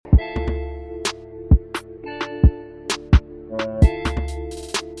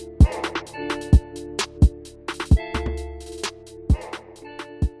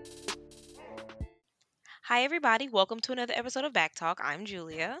Hi, everybody. Welcome to another episode of Back Talk. I'm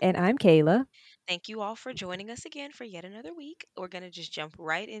Julia. And I'm Kayla. Thank you all for joining us again for yet another week. We're going to just jump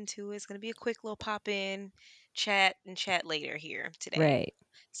right into it. It's going to be a quick little pop in chat and chat later here today. Right.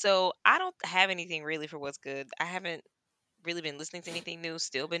 So, I don't have anything really for what's good. I haven't really been listening to anything new,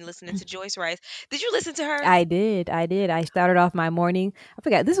 still been listening to Joyce Rice. Did you listen to her? I did. I did. I started off my morning. I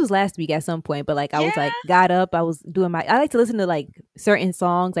forgot this was last week at some point, but like I Yeah. was like got up, I was doing my I like to listen to like certain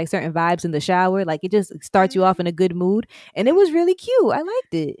songs, like certain vibes in the shower. Like it just starts you off hmm in a good mood. And it hmm was really cute. I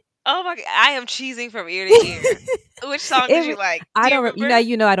liked it. Oh my God. I am cheesing from ear to ear. Which song did it you re- like? I Do you don't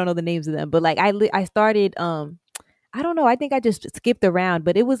remember? I don't know the names of them, but like I started I don't know. I think I just skipped around,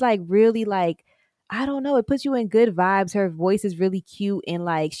 but it was like really like I don't know. It puts you in good vibes. Her voice is really cute and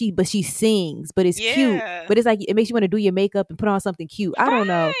like she sings, but it's cute. Yeah. But it's like it makes you want to do your makeup and put on something cute. I don't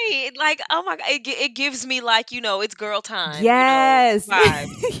know. Right. Like, oh my God, it gives me like, it's girl time, Yes.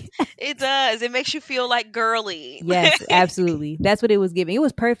 vibes. It does. It makes you feel like girly. Yes, absolutely. That's what it was giving. It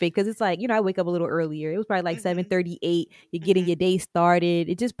was perfect because it's like, I wake up a little earlier. It was probably like hmm 7:38. You're getting hmm your day started.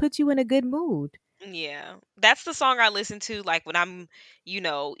 It just puts you in a good mood. Yeah. That's the song I listen to like when I'm,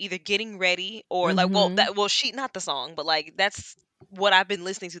 either getting ready or like Mhm. she not the song, but like that's what I've been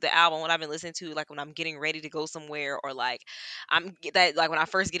listening to, the album, what I've been listening to like when I'm getting ready to go somewhere, or like that like when I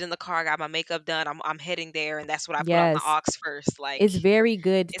first get in the car, I got my makeup done, I'm heading there, and that's what I put on my Yes. aux first. Like It's very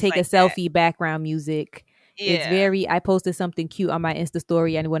good to it's take a like that. selfie background music. It's Yeah. very I posted something cute on my Insta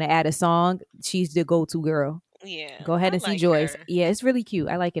story and want to add a song. She's the go-to girl. Yeah. Go ahead I and see like Joyce. her. Yeah, it's really cute.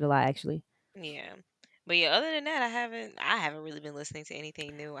 I like it a lot actually. Yeah. But yeah, other than that, I haven't really been listening to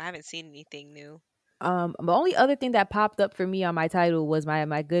anything new. I haven't seen anything new. The only other thing that popped up for me on my title was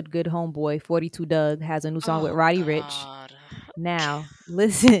my good homeboy 42 Doug has a new song with Oh Roddy Rich. God. Now,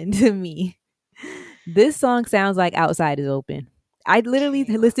 listen to me. This song sounds like Outside is Open. I literally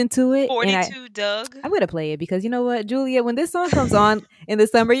Okay. listened to it and 42 Doug. I'm gonna play it because you know what, Julia, when this song comes on in the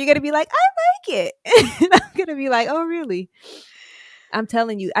summer, you're gonna be like, I like it. And I'm gonna be like, oh really? I'm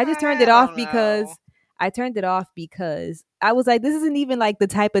telling you, I just turned I it off don't know. because I was like, this isn't even like the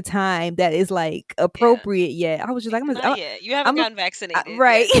type of time that is like Yeah. appropriate yet. I was just like, Not yet. You haven't I'm gotten vaccinated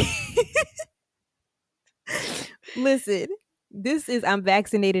right. yet. Listen, this is I'm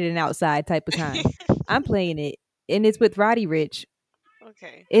vaccinated and outside type of time. I'm playing it, and it's with Roddy Rich.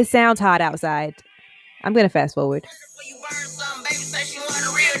 Okay. It sounds hot outside. I'm gonna fast forward.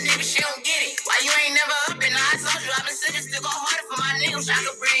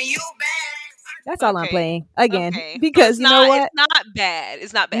 That's all I'm Okay. playing again Okay. So because you know it's what? not bad.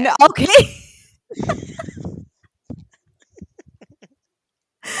 It's not No, bad. okay.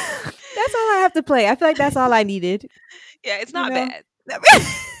 That's all I have to play. I feel like that's all I needed. Yeah, it's You not know, bad.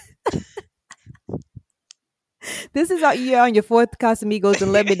 this is all you're on your fourth Casamigos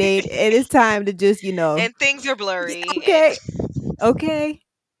and lemonade, and it's time to just And things are blurry. okay, okay.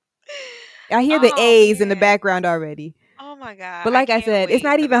 I hear the Oh A's in the man. background already. Oh my God. But I like I can't said, it's wait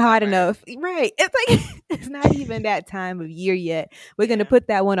not for the even hot summer. enough. Right. It's like it's not even that time of year yet. We're gonna Yeah. put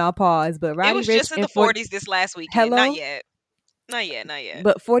that one on pause. But It Roddy was Rich just in the and 40 40s this last weekend. Not hello. yet. Not yet. Not yet.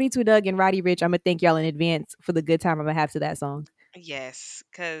 But 42 Doug and Roddy Rich, I'm gonna thank y'all in advance for the good time I'm gonna have to that song. Yes,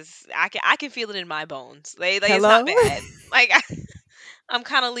 because I can feel it in my bones. Like it's not Hello. bad. Like I'm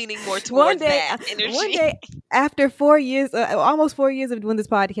kind of leaning more one towards day that one energy. day after 4 years, almost 4 years of doing this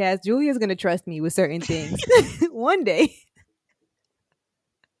podcast, Julia's gonna trust me with certain things. one day.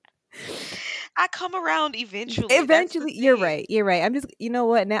 I come around eventually. That's the Eventually, you're thing. right. You're right. I'm just, you know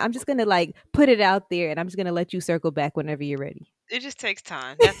what? Now I'm just gonna like put it out there, and I'm just gonna let you circle back whenever you're ready. It just takes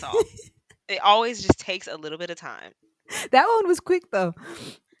time. That's all. It always just takes a little bit of time. That one was quick though.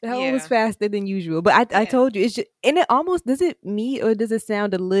 That one was Yeah. faster than usual. But I Yeah. told you, it's just, and it almost does it me or does it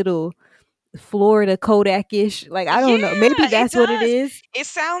sound a little Florida Kodak ish? Like I don't know. Maybe Yeah, it that's what it does. is. It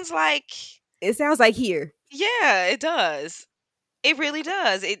sounds like, It sounds like here. yeah, it does. It really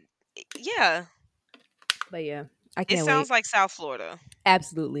does. Yeah, But yeah, I it can't sounds wait. like South Florida.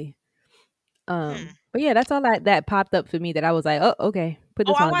 Absolutely. Hmm. But yeah, that's all that popped up for me that I was like, oh, okay, put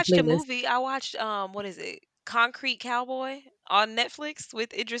Oh, this I on the watched a playlist. movie. I watched what is it? Concrete Cowboy on Netflix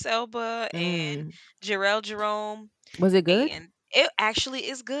with Idris Elba and Mm. Jarrell Jerome, Was it good? and it actually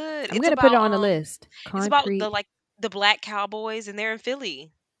is good. I'm gonna put it on the list. It's about Concrete. the black cowboys, and they're in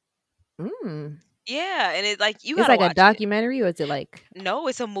Philly. Mm. Yeah, and it like you It's gotta like a watch it. documentary, or is it like No,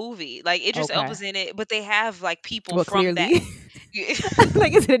 it's a movie. Like Idris okay? Elba's in it, but they have like people Well, from that. clearly,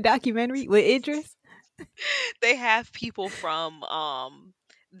 like is it a documentary with Idris? They have people from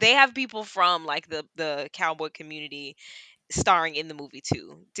like the cowboy community starring in the movie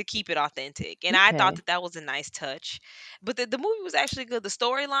too, to keep it authentic. And I thought Okay. that that was a nice touch. But the movie was actually good. The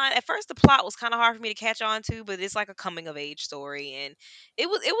storyline, at first the plot was kind of hard for me to catch on to, but it's like a coming of age story, and it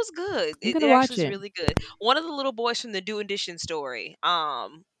was good. I'm It gonna actually watch is it. really good. One of the little boys from the Do Edition story,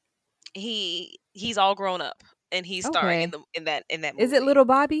 he's all grown up and he's starring in Okay. the in that Is it movie. Little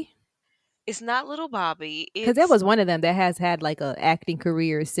Bobby? It's not little Bobby. Because there It's was one of them that has had like a acting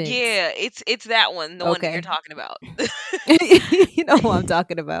career since. yeah, it's that one, the one that you're Okay. talking about. You know who I'm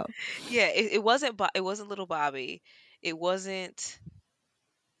talking about. Yeah, it wasn't little Bobby. It wasn't.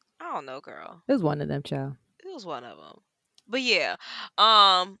 I don't know, girl. It was one of them, child. It was one of them. But yeah,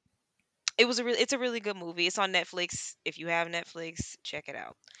 um, it's a really good movie. It's on Netflix. If you have Netflix, check it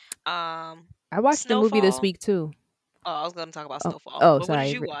out. Um, I watched the movie this Snowfall. week too. Oh, I was gonna talk about Oh, Snowfall, oh, but what did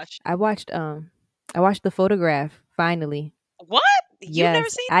sorry. you watch? I watched I watched The Photograph finally. What? You've never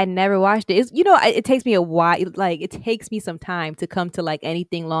Yes, seen I never watched it. It's it takes me a while. Like it takes me some time to come to like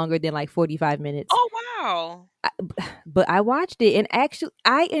anything longer than like 45 minutes. Oh wow. I, but I watched it and actually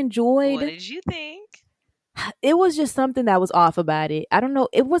I What enjoyed. did you think? It was just something that was off about it. I don't know.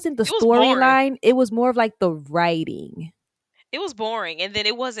 It wasn't the It was boring. storyline. It was more of like the writing. It was boring, and then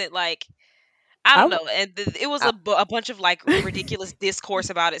it wasn't like I I, don't w- know, and it was I a bunch of like ridiculous discourse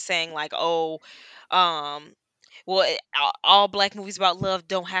about it, saying like, oh, um, well, all black movies about love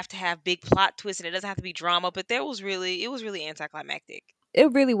don't have to have big plot twists, and it doesn't have to be drama. But it was really anticlimactic.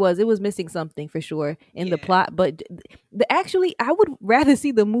 it really was. It was missing something for sure in the Yeah, plot. But actually, I would rather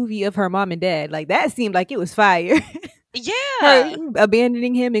see the movie of her mom and dad. Like that seemed like it was fire. Her yeah,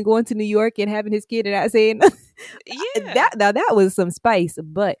 abandoning him and going to New York and having his kid and not saying yeah. that. Now that was some spice,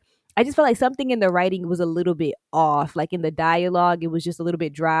 but I just felt like something in the writing was a little bit off. Like in the dialogue, it was just a little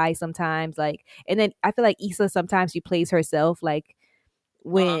bit dry sometimes. Like, and then I feel like Issa sometimes she plays herself. Like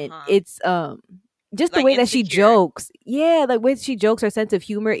Uh when huh. it's just the Like way that she insecure. jokes. Yeah, like when she jokes, her sense of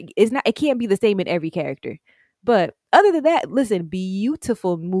humor is not. It can't be the same in every character. But other than that, listen,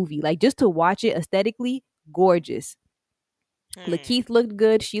 beautiful movie. Like just to watch it aesthetically, gorgeous. Hmm. Lakeith looked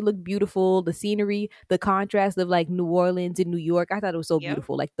good. She looked beautiful. The scenery, the contrast of like New Orleans and New York, I thought it was so Yep.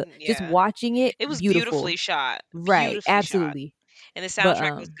 beautiful. Like the just Yeah. watching it, It was beautifully beautiful. shot. Right, Beautifully shot. absolutely. And the But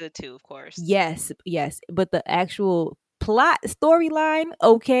soundtrack was good too, of course. yes, yes. But the actual plot storyline,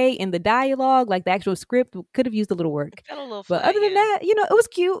 okay, and the dialogue, like the actual script, could have used a little It work. felt a little But flat, other than yeah. that, it was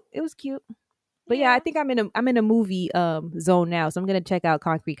cute. It was cute. But yeah, I Yeah. think I'm in a movie zone now, so I'm gonna check out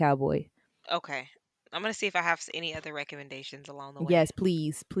Concrete Cowboy. Okay. I'm gonna see if I have any other recommendations along the way. Yes,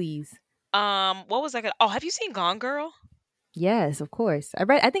 please, please. What was I gonna? Oh, have you seen Gone Girl? Yes, of course.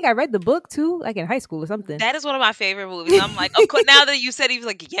 I think I read the book too, like in high school or something. That is one of my favorite movies. I'm like, of course. Now that you said, he was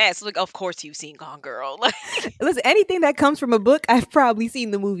like, yes, like, of course you've seen Gone Girl. Like, Listen, anything that comes from a book, I've probably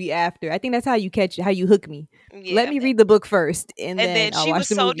seen the movie after. I think that's how you hook me. Let yeah. me read the book first, and And then then I'll she watch was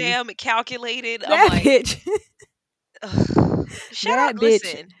the so movie. damn calculated. I'm That like, bitch, shut up. that bitch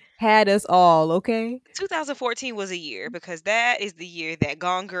Listen, had us all. Okay, 2014 was a year because that is the year that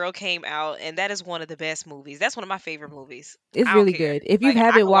Gone Girl came out, and that is one of the best movies. That's one of my favorite movies. it's I don't really care. good. If you Like, I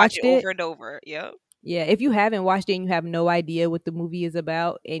haven't can watch it watched it, over and over. Yep. yeah, if you haven't watched it and you have no idea what the movie is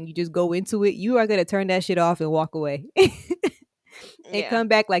about, and you just go into it, you are gonna turn that shit off and walk away, and Yeah. come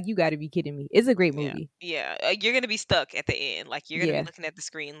back like you got to be kidding me. It's a great Yeah. movie. Yeah. You're gonna be stuck at the end. Like, you're gonna be Yeah, looking at the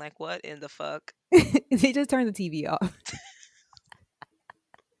screen like, what in the fuck? they just turn the TV off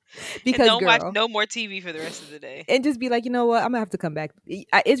And because don't watch girl. no more TV for the rest of the day. And just be like, you know what? I'm gonna have to come back.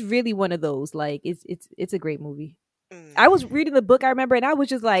 It's really one of those. Like, it's a great movie. I Mm. was reading the book, I remember, and I was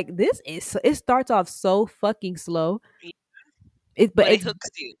just like, this is. It starts off so fucking slow. Yeah, But but it it's hooks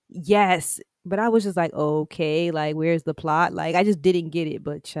you. yes. But I was just like, okay, like, where's the plot? Like, I just didn't get it.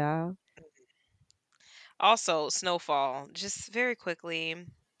 But child, Also, Snowfall. Just very quickly,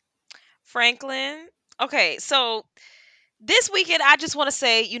 Franklin. Okay, so this weekend, I just want to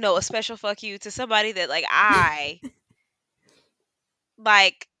say, a special fuck you to somebody that like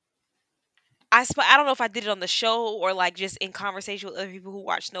like. I don't know if I did it on the show or like just in conversation with other people who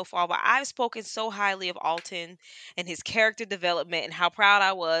watch Snowfall, but I've spoken so highly of Alton and his character development and how proud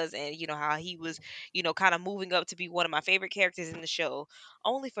I was, and how he was, kind of moving up to be one of my favorite characters in the show,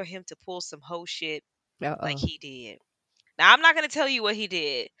 only for him to pull some hoe shit like oh, he did. Now I'm not gonna tell you what he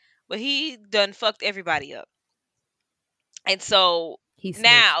did, but he done fucked everybody up. And so he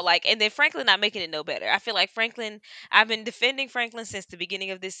now, snitched. like, and then Franklin not making it no better. I feel like I've been defending Franklin since the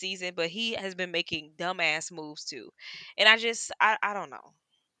beginning of this season, but he has been making dumbass moves too. And I don't know.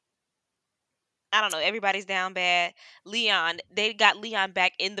 I don't know. Everybody's down bad. Leon, they got Leon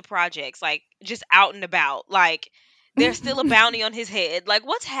back in the projects, like just out and about. Like, there's still a bounty on his head. Like,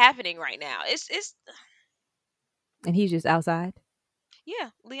 what's happening right now? It's And he's just outside. Yeah,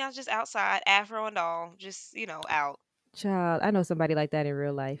 Leon's just outside, afro and all, just out. Child, I know somebody like that in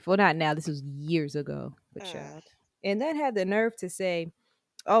real life. Well, not now. This was years ago, but Mm, child. And then had the nerve to say,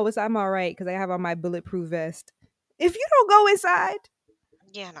 "Oh, I'm all right because I have on my bulletproof vest." If you don't go inside,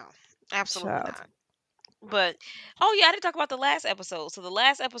 yeah, no, absolutely child. not. But oh yeah, I didn't talk about the last episode. So the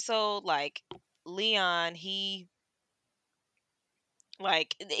last episode, like Leon, he I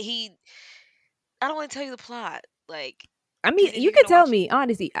don't want to tell you the plot, like, I mean, because if you you're could gonna tell watch it. me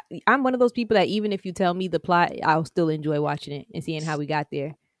honestly. I'm one of those people that even if you tell me the plot, I'll still enjoy watching it and seeing how we got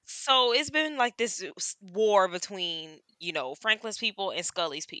there. So it's been like this war between Franklin's people and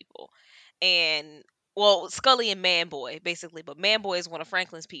Scully's people, and well, Scully and Manboy basically, but Manboy is one of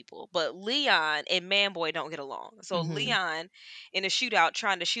Franklin's people. But Leon and Manboy don't get along. So Hmm. Leon, in a shootout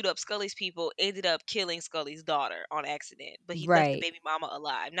trying to shoot up Scully's people, ended up killing Scully's daughter on accident. But he left the Right. baby mama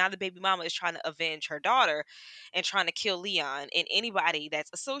alive. Now the baby mama is trying to avenge her daughter and trying to kill Leon and anybody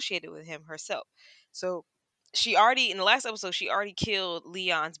that's associated with him herself. So she already in the last episode she already killed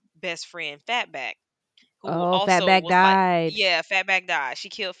Leon's best friend Fatback, who Oh, also Fatback was like, died. yeah, Fatback died. She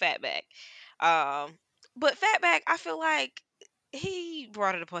killed Fatback. But Fatback, I feel like he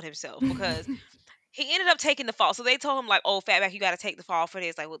brought it upon himself because he ended up taking the fall. So they told him like, "Oh, Fatback, you got to take the fall for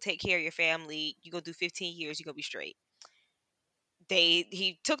this. Like, we'll take care of your family. You gonna do 15 years. You gonna be straight."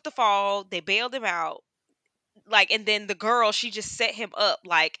 He took the fall. They bailed him out. Like, and then the girl, she just set him up.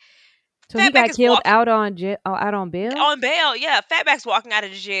 Like, So he Fatback got is killed walking out on bail. on bail. Yeah, Fatback's walking out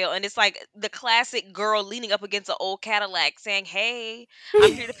of the jail, and it's like the classic girl leaning up against an old Cadillac, saying, "Hey,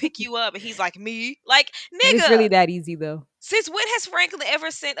 I'm here to pick you up," and he's like, "Me?" Like, And it's really nigga. that easy though. Since when has Franklin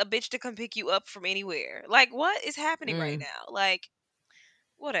ever sent a bitch to come pick you up from anywhere? Like, what is happening right Mm. now? Like,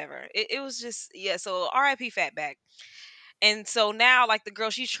 whatever. It was just, yeah. So R.I.P. Fatback. And so now, like, the girl,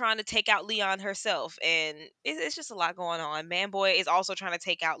 she's trying to take out Leon herself, and it's just a lot going on. Manboy is also trying to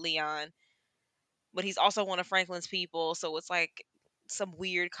take out Leon, but he's also one of Franklin's people, so it's like some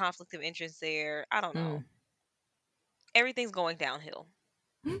weird conflict of interest there. I don't know. Mm. Everything's going downhill,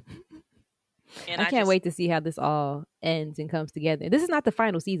 and I I can't just wait to see how this all ends and comes together. This is not the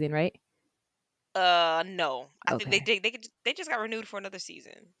final season, right? no, I think Okay. they just got renewed for another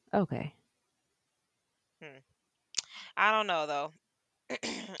season. Okay. Hmm. I don't know though.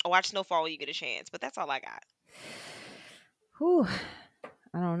 Watch Snowfall when you get a chance, but that's all I got. Whew.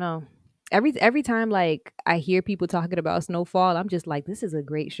 I don't know. Every time like I hear people talking about Snowfall, I'm just like, this is a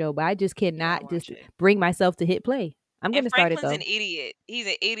great show, but I just You gotta cannot just watch it. bring myself to hit play. I'm And gonna start it Franklin's an though. idiot. He's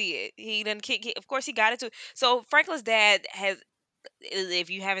an idiot. He didn't kick. Of course, he got into. So Franklin's dad has. If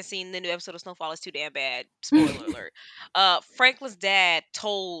you haven't seen the new episode of Snowfall, it's too damn bad. Spoiler alert. Franklin's dad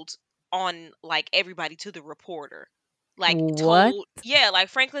told on like everybody to the reporter. Like What? told, yeah, like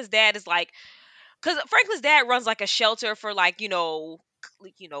Franklin's dad is like, because Franklin's dad runs like a shelter for like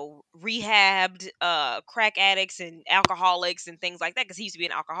rehabbed crack addicts and alcoholics and things like that because he used to be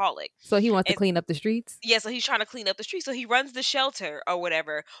an alcoholic. So he wants to And clean up the streets? yeah, so he's trying to clean up the street. So he runs the shelter or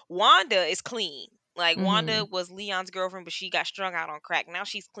whatever. Wanda is clean. Like, Mm-hmm. Wanda was Leon's girlfriend, but she got strung out on crack. Now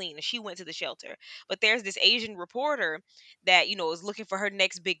she's clean and she went to the shelter. But there's this Asian reporter that, is looking for her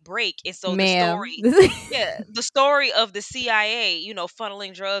next big break. And so the Ma'am. story, yeah, the story of the CIA,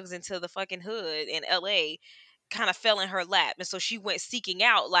 funneling drugs into the fucking hood in LA kind of fell in her lap. And so she went seeking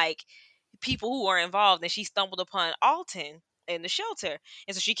out like people who are involved, and she stumbled upon Alton in the shelter.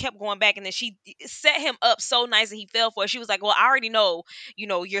 And so she kept going back, and then she set him up so nice that he fell for it. She was like, "Well, I already know,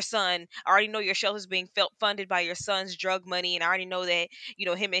 your son. I already know your shelter's being funded by your son's drug money, and I already know that,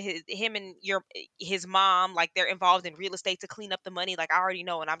 him and his mom, like, they're involved in real estate to clean up the money. Like, I already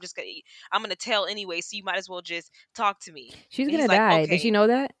know, and I'm gonna tell anyway. So you might as well just talk to me." She's And he's gonna like, die. Does she "Okay." know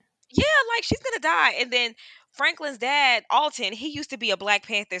that? Yeah, like, she's gonna die. And then Franklin's dad, Alton, he used to be a Black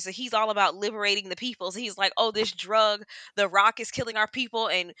Panther, so he's all about liberating the people. So he's like, "Oh, this drug, the rock is killing our people,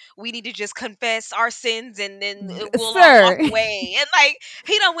 and we need to just confess our sins, and then we'll all walk Sir. away." And like,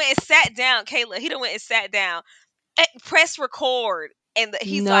 he done went and sat down, Kayla. He done went and sat down, press record, and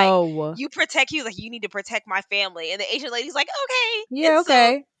he's like, No. He was like, "You need to protect my family." And the Asian lady's like, "Okay." And Yeah, so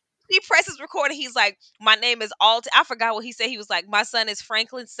okay. he presses record, and he's like, "My name is Alt." I forgot what he said. He was like, "My son is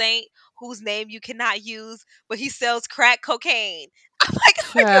Franklin Saint, whose name you cannot use, but he sells crack cocaine." I'm like,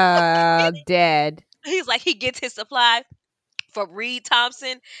 "Are you fucking Child kidding?" dead. He's like, he gets his supply from Reed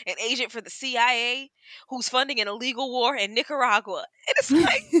Thompson, an agent for the CIA, who's funding an illegal war in Nicaragua. And it's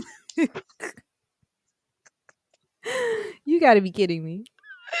like, You gotta be kidding me.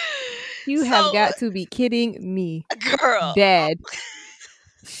 You have so, got to be kidding me. girl, Dead.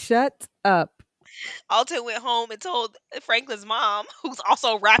 Shut up. Alton went home and told Franklin's mom, who's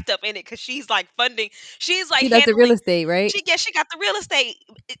also wrapped up in it because she's like funding, she's like She does the real handling. estate, right? She got the real estate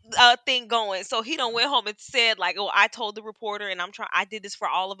thing going. So he don't went home and said like, "Oh, I told the reporter, and I did this for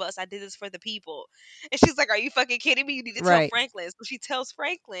all of us. I did this for the people." And she's like, "Are you fucking kidding me? You need to tell Right. Franklin." So she tells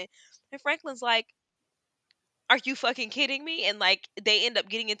Franklin, and Franklin's like, "Are you fucking kidding me?" And like they end up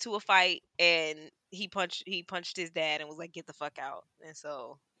getting into a fight, and he punched his dad and was like, "Get the fuck out." And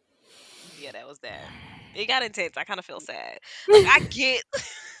so yeah, that was that. It got intense. I kind of feel sad. Like I get,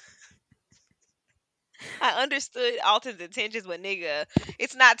 I understood Alton's intentions, but nigga,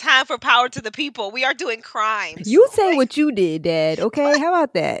 it's not time for power to the people. We are doing crimes. You say Like what you did, Dad. Okay, how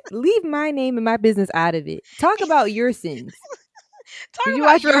about that? Leave my name and my business out of it. Talk about your sins. talk Did you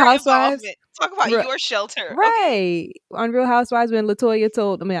about watch Real your Housewives? involvement. Talk about Ru- your shelter. Okay. Right. On Real Housewives, when Latoya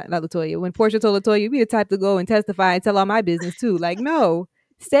told, I mean, not Latoya, when Portia told Latoya, you be the type to go and testify and tell all my business too. Like, no,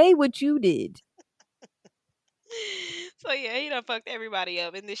 say what you did. So yeah, he done fucked everybody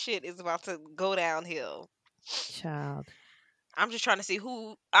up, and this shit is about to go downhill. Child. I'm just trying to see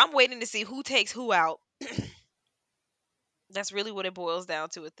who. I'm waiting to see who takes who out. That's really what it boils down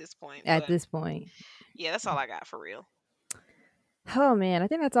to at this point. At But this point. yeah, that's all I got for real. Oh man, I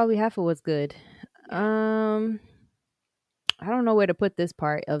think that's all we have for what's good. Yeah. Um, I don't know where to put this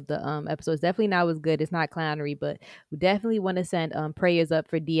part of the episode. It's definitely not was good. It's not clownery, but we definitely want to send prayers up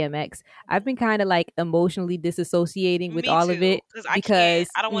for DMX. I've been kind of like emotionally disassociating with Me all of too, it because I can't. because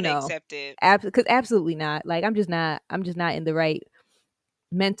I don't want to no, accept it. because absolutely not. Like I'm just not in the right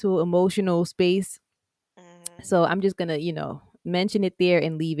mental emotional space. Hmm. So I'm just gonna mention it there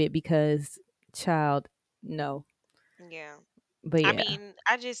and leave it because child, no. Yeah. But I yeah. mean,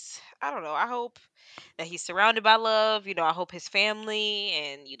 I don't know. I hope that he's surrounded by love. I hope his family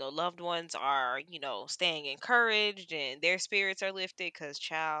and, loved ones are, staying encouraged and their spirits are lifted. Cause,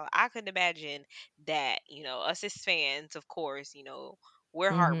 child, I couldn't imagine that, us as fans, of course,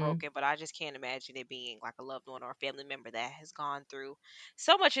 we're Mhm. heartbroken, but I just can't imagine it being like a loved one or a family member that has gone through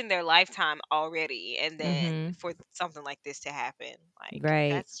so much in their lifetime already. And then Mhm. for something like this to happen, like,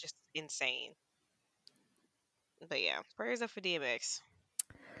 Right. that's just insane. But yeah, prayers up for DMX.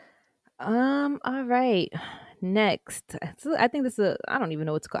 All right. Next. So I think this is I don't even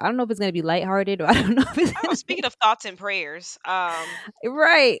know what's called. I don't know if it's gonna be lighthearted or I don't know if it's Oh, gonna speaking be of thoughts and prayers,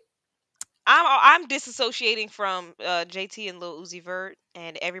 right. I'm disassociating from JT and Lil Uzi Vert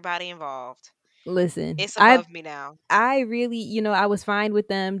and everybody involved. Listen, It's I above me now. I really, I was fine with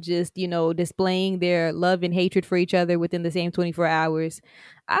them just, displaying their love and hatred for each other within the same 24 hours.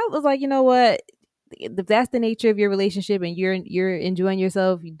 I was like, you know what? If that's the nature of your relationship and you're enjoying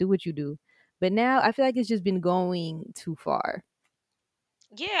yourself, you do what you do. But now I feel like it's just been going too far.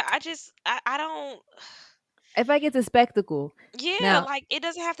 Yeah, I don't. I feel like it's a spectacle. Yeah, Now, like it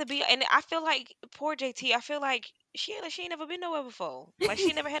doesn't have to be. And I feel like poor JT. I feel like she ain't never been nowhere before. Like she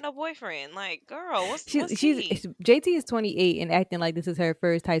ain't never had no boyfriend. Like girl, what's she's tea? JT is 28 and acting like this is her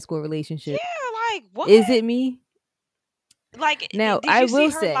first high school relationship. Yeah, like what? Is it me? Like Now, did I you see will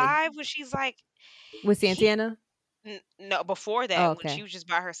her say live when she's like with he Santana. no, before Oh, that, when she okay. was just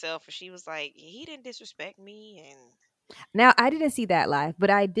by herself, and she was like, he didn't disrespect me, and Now, I didn't see that live, but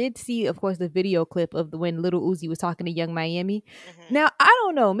I did see, of course, the video clip of when Little Uzi was talking to Young Miami. hmm Now, I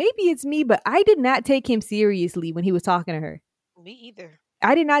don't know, maybe it's me, but I did not take him seriously when he was talking to her. me either.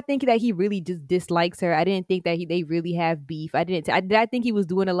 I did not think that he really just dislikes her. I didn't think that they really have beef. Did I think he was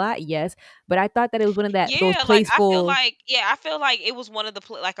doing a lot? Yes, but I thought that it was one of that those Yeah, like playful. I feel like it was one of the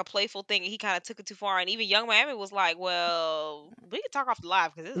like a playful thing, and he kind of took it too far. And even Young Miami was like, "Well, we can talk off the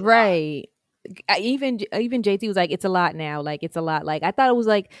live because this is a lot." Right. Even JT was like, it's a lot now. Like it's a lot. Like I thought it was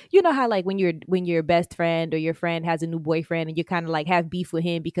like how like when your best friend or your friend has a new boyfriend and you kind of like have beef with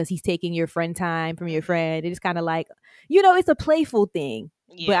him because he's taking your friend time from your Hmm. friend. It's kind of like it's a playful thing.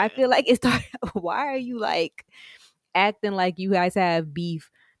 But I Yeah, feel like it started. Why are you like acting like you guys have beef?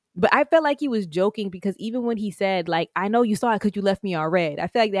 But I felt like he was joking because even when he said like, I know you saw it because you left me on red. I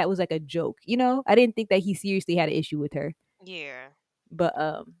feel like that was like a joke. I didn't think that he seriously had an issue with her. yeah. But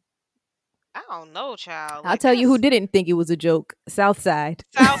I don't know, child. I'll Like tell you who that's didn't think it was a joke. Southside.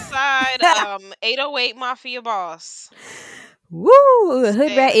 Southside 808 Mafia boss Woo! The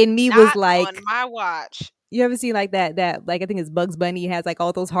hood rat said, in me was "Not on like, my watch." you ever seen like that like I think it's Bugs Bunny has like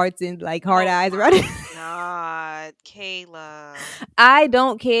all those hearts and like hard Oh eyes around my it. God, Kayla. I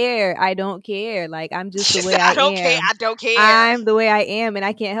don't care. I don't care. Like I'm just the She way said, I "I don't care. am. I don't care." I'm the way I am and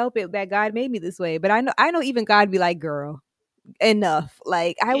I can't help it that God made me this way. But I know even God be like, girl, enough.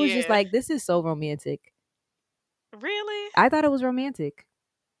 Like I was just Yeah. like, this is so romantic. Really? I thought it was romantic.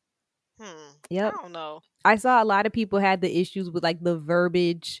 Hmm. I Yep. don't know. I saw a lot of people had the issues with like the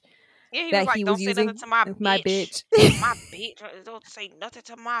verbiage. Yeah, he was that like, he "Don't was say nothing using. to my My bitch. bitch. My bitch. Don't say nothing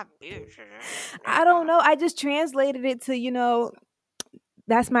to my bitch." I don't know. I just translated it to,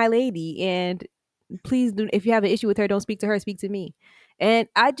 that's my lady, and please do, if you have an issue with her, don't speak to her, speak to me. And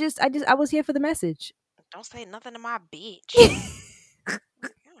I was here for the message. Don't say nothing to my bitch. Oh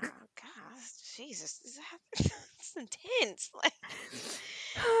God, Jesus, it's intense. Like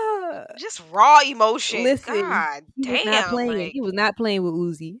just raw emotion. Listen, God he was not damn. playing. Like He was not playing with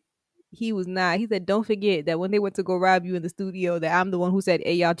Uzi. He was not. He said, "Don't forget that when they went to go rob you in the studio, that I'm the one who said,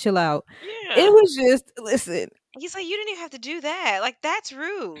 'Hey, y'all, chill out.'" It yeah. was just listen. He's like, you didn't even have to do that. Like that's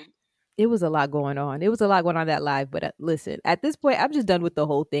rude. It was a lot going on. It was a lot going on that live. But listen, at this point, I'm just done with the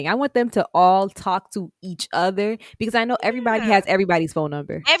whole thing. I want them to all talk to each other because I know everybody Yeah. has everybody's phone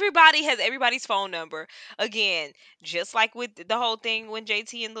number. Everybody has everybody's phone number. Again, just like with the whole thing when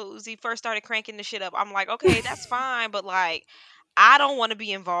JT and Lil Uzi first started cranking the shit up, I'm like, okay, that's fine, but like, I don't want to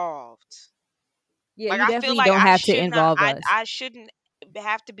be involved. Yeah, Like, you I feel definitely like don't have to involve us. I shouldn't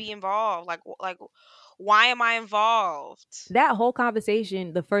have to be involved. Like, why am I involved? That whole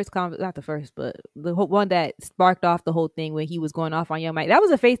conversation, the first not the first, but the one that sparked off the whole thing when he was going off on Young Mike, that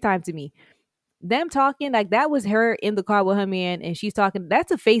was a FaceTime to me. Them talking like that was her in the car with her man, and she's talking.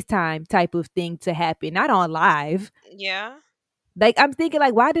 That's a FaceTime type of thing to happen, not on live. Yeah, Like I'm thinking,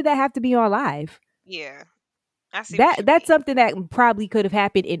 like, why did that have to be on live? yeah, I see what you That's mean. something that probably could have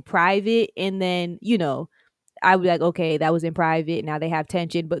happened in private, and then I would be like, okay, that was in private. Now they have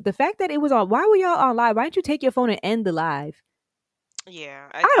tension, but the fact that it was on, why were y'all on live? Why didn't you take your phone and end the live? Yeah,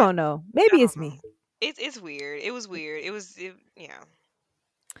 I don't know. I Maybe don't it's know. me. It's weird. It was weird. Yeah.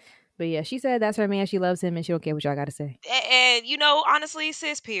 But yeah, she said that's her man. She loves him, and she don't care what y'all got to say. And honestly,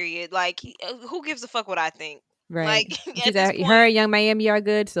 sis, period. Like, who gives a fuck what I think? Right. Like, She at this said her point, and Young Miami are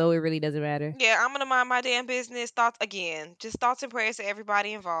good, so it really doesn't matter. yeah, I'm gonna mind my damn business. Thoughts again, just thoughts and prayers to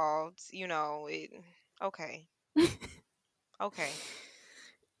everybody involved. Okay, okay,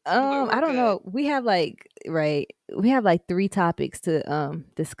 we're I don't good. know. We have like right. We have like three topics to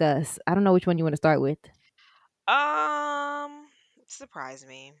discuss. I don't know which one you want to start with. Surprise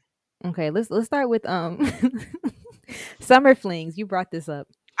me. Okay, let's start with summer flings. You brought this up.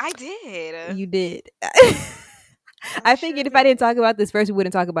 I did. You did. I I sure figured if I did. didn't talk about this first, we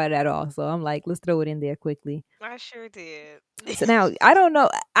wouldn't talk about it at all. So I'm like, let's throw it in there quickly. I sure did. So now I don't know.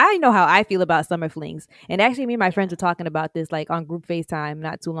 I know how I feel about summer flings, and actually, me and my friends Yeah. were talking about this like on group FaceTime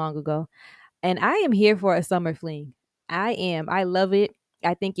not too long ago. And I am here for a summer fling. I am. I love it.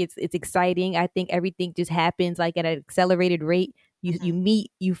 I think it's exciting. I think everything just happens like at an accelerated rate. You Mhm.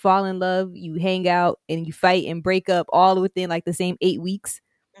 meet, you fall in love, you hang out, and you fight and break up all within like the same 8 weeks.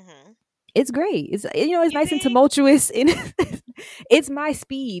 Mhm. It's great. It's You nice and think? tumultuous, and it's my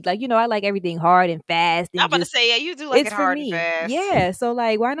speed. Like I like everything hard and fast I'm and about to just say, yeah, you do like it it's for hard and me. fast. Yeah. So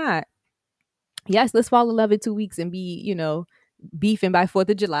like, why not? Yes, let's fall in love in 2 weeks and be beefing by 4th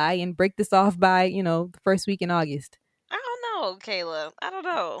of July and break this off by the first week in August. I don't know, Kayla. I don't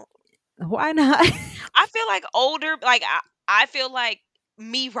know. Why not? I feel like older, like I feel like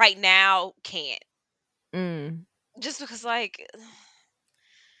me right now can't. Mm. Just because like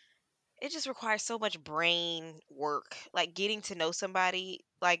it just requires so much brain work. Like getting to know somebody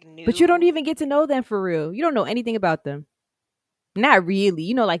like But you don't new. even get to know them for real. You don't know anything about them. Not really.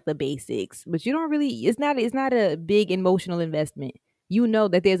 You know like the basics, but you don't really it's not a big emotional investment. You know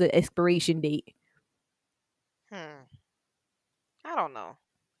that there's an expiration date. Hmm. I don't know.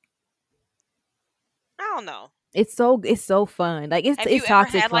 I don't know. It's so fun. Like it's Have you it's ever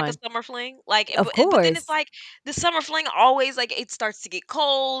toxic had like a fun. summer fling? Like, Of but then it's course. like the summer fling always like it starts to get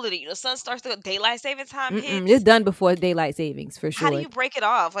cold and sun starts to go, daylight saving time Mm-mm. It's hits. done before daylight savings for How do sure. you break it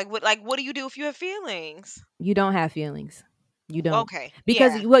off? Like what do you do if you have feelings? You don't have feelings. You don't. Okay,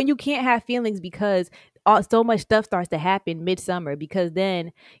 Because yeah. you can't have feelings because so much stuff starts to happen midsummer because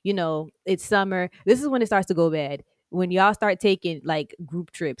then, it's summer. This is when it starts to go bad. When y'all start taking like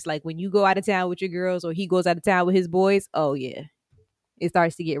group trips, like when you go out of town with your girls or he goes out of town with his boys, oh yeah. It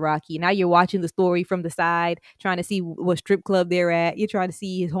starts to get rocky. Now you're watching the story from the side, trying to see what strip club they're at. You're trying to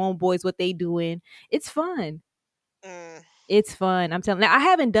see his homeboys, what they doing. It's fun. Mm, It's fun. I'm telling. Now I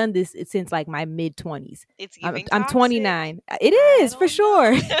haven't done this since like my mid 20s. it's I'm giving I'm toxic. 29. It I is for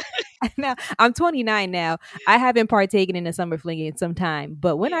don't know. sure. Now I'm 29 now. I haven't partaken in a summer fling in some time,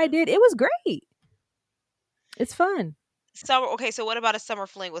 but when I Yeah. did, it was great. It's fun Summer. Okay, so what about a summer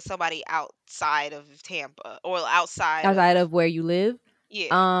fling with somebody outside of Tampa or outside outside of? of where you live.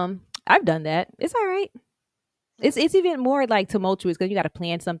 Yeah. I've done that. It's all right. It's Hmm. even more like tumultuous because you got to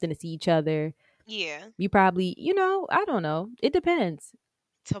plan something to see each other. Yeah. You probably, I don't know. It depends.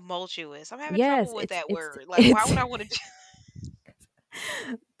 Tumultuous. I'm having trouble Yes, with it's that it's word. Like, why it's would I want to?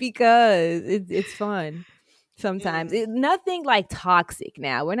 because it's fun sometimes. Mm. Nothing like toxic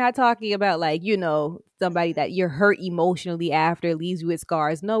now. We're not talking about like, somebody Mhm. that you're hurt emotionally after leaves you with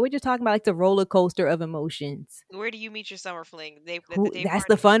scars. No, we're just talking about like the roller coaster of emotions. Where do you meet your summer fling? They at the Who day That's the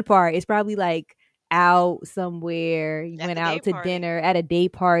party? fun part. It's probably like out somewhere. You At went the day out to party. dinner at a day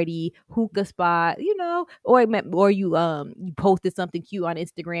party, hookah spot, or you posted something cute on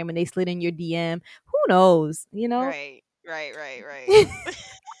Instagram and they slid in your DM. Who knows? Right. Right, right, right.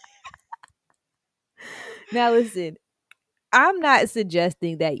 Now listen, I'm not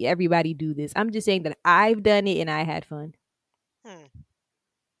suggesting that everybody do this. I'm just saying that I've done it and I had fun. Hmm.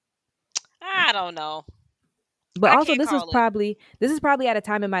 I don't know. But I also can't call it. this is probably at a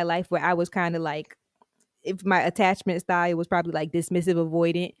time in my life where I was kind of like, if my attachment style was probably like dismissive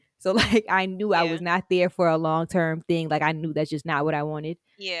avoidant. So like I knew I was Yeah. not there for a long term thing. Like I knew that's just not what I wanted.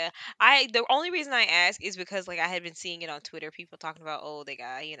 Yeah. The only reason I ask is because like I had been seeing it on Twitter, people talking about, oh, they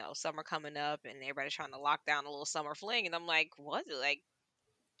got, summer coming up and everybody's trying to lock down a little summer fling, and I'm like, what? Like,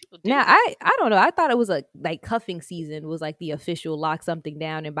 people Now do this. I don't know. I thought it was a like cuffing season was like the official lock something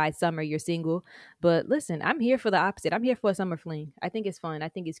down and by summer you're single. But listen, I'm here for the opposite. I'm here for a summer fling. I think it's fun. I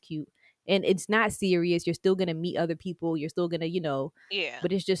think it's cute. And it's not serious. You're still gonna meet other people. You're still gonna. Yeah.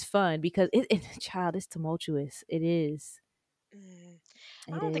 But it's just fun because child, it's tumultuous. It is. Mm.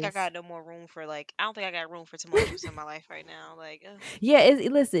 I It don't think I is. got no more room for like I don't think I got room for tumultuous in my life right now. Like, Yeah,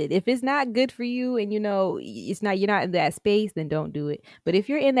 listen, if it's not good for you and it's not you're not in that space, then don't do it. But if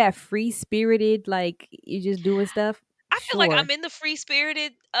you're in that free spirited, like you're just doing stuff, I feel like I'm sure. in the free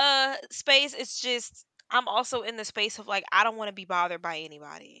spirited space. It's just I'm also in the space of like I don't want to be bothered by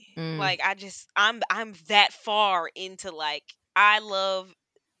anybody. Mm, Like I'm that far into like I love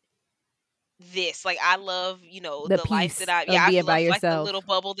this. Like I love, the the life that peace I of yeah, I've being by loved like the little yourself.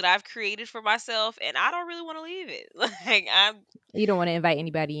 bubble that I've created for myself and I don't really want to leave it. Like I'm You don't want to invite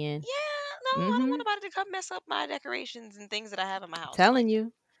anybody in. yeah, no, I don't Mm-hmm. want nobody to come mess up my decorations and things that I have in my house. Like Telling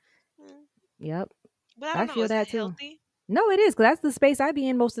you. mm, Yep. but I I don't know, feel is that that too. healthy? No, it is, 'cause that's the space I be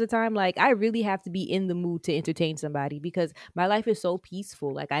in most of the time. Like, I really have to be in the mood to entertain somebody because my life is so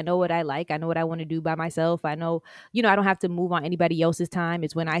peaceful. Like, I know what I like. I know what I want to do by myself. I know, I don't have to move on anybody else's time.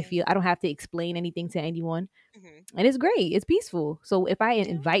 It's when I Yeah. feel I don't have to explain anything to anyone. Hmm. And it's great. It's peaceful. So if I Yeah.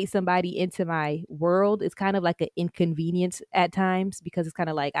 invite somebody into my world, it's kind of like an inconvenience at times because it's kind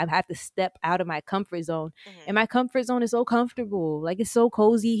of like I have to step out of my comfort zone. And Hmm. my comfort zone is so comfortable. Like, it's so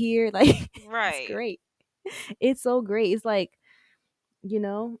cozy here. Like, it's Right. great. It's so great. It's like, you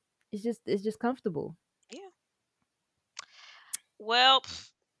know, it's just comfortable. Yeah. Well,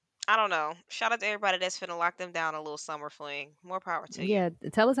 I don't know. Shout out to everybody that's finna lock them down a little summer fling. More power to you. Yeah,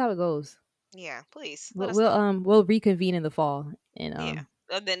 tell us how it goes. Yeah, please let We'll us we'll, know. um we'll reconvene in the fall and Yeah.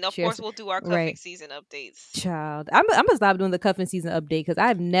 And then of share course some, we'll do our cuffing right. season updates. Child, I'm gonna stop doing the cuffing season update because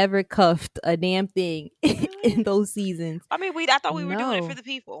I've never cuffed a damn thing in Really? those seasons. I mean, I thought we were doing it for No, the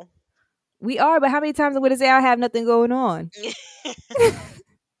people. we are, but how many times I'm gonna say I have nothing going on?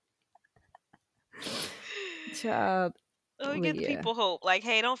 Child, We but give the yeah, people hope. Like,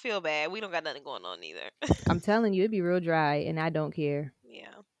 hey, don't feel bad. We don't got nothing going on either. I'm telling you, it'd be real dry, and I don't care. Yeah.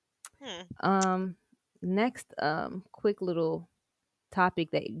 Hmm. Um, Next, quick little topic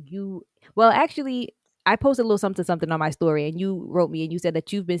that well, actually, I posted a little something something on my story, and you wrote me and you said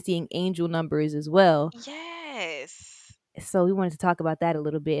that you've been seeing angel numbers as well. Yes. So we wanted to talk about that a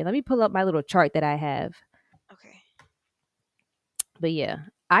little bit. And let me pull up my little chart that I have. Okay. But yeah,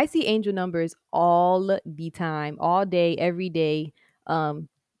 I see angel numbers all the time, all day, every day. Um,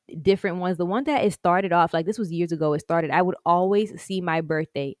 Different ones. The one that it started off like this was years ago. It started. I would always see my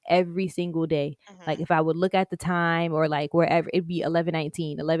birthday every single day. Like Mhm. if I would look at the time or like wherever it'd be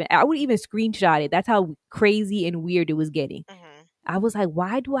 11:19, 11. I would even screenshot it. That's how crazy and weird it was getting. Mhm. I was like,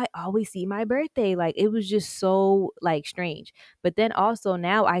 why do I always see my birthday? Like it was just so like strange. But then also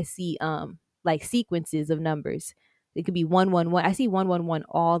now I see like sequences of numbers. It could be 111. I see 111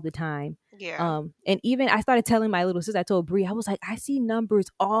 all the time. Yeah. And even I started telling my little sister, I told Brie, I was like, I see numbers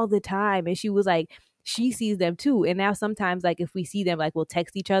all the time. And she was like, she sees them too. And now sometimes like if we see them, like we'll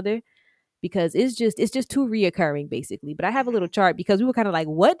text each other because it's just too reoccurring basically. But I have a little Mhm. chart because we were kind of like,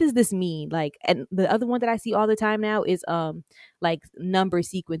 what does this mean? Like, and the other one that I see all the time now is like number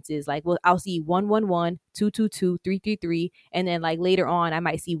sequences. Like, well, I'll see 111, 222, 333, and then like later on I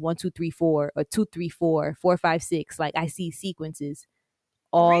might see 1234 or 234, 456. Like I see sequences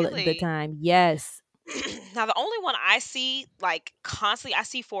all the Really? time. Yes. Now the only one I see like constantly, I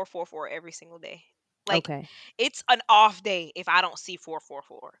see 444 every single day. Like Okay. it's an off day if I don't see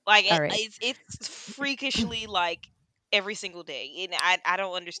 444. Like All right. it's freakishly like every single day, and I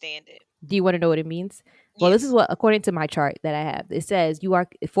don't understand it. Do you want to know what it means? Well, this is Yes. what, according to my chart that I have, it says you are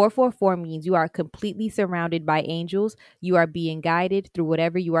 444 means you are completely surrounded by angels. You are being guided through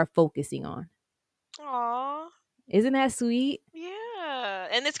whatever you are focusing on. Aw. Isn't that sweet? Yeah.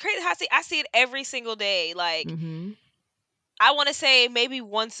 And it's crazy how I see it every single day. Like Hmm. I want to say maybe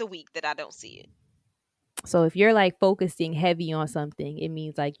once a week that I don't see it. So if you're like focusing heavy on something, it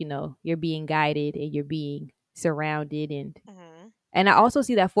means like, you're being guided and you're being surrounded, Hmm. and I also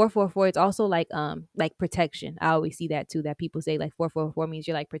see that 444, it's also like protection. I always see that too, that people say like 444 means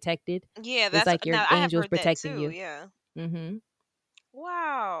you're like protected. Yeah, It's that's like your now I have angels heard that protecting too. you. Yeah. Mhm.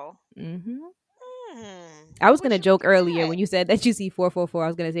 Wow. Mhm. I I was wish gonna it was joke earlier that. when you said that you see 444. I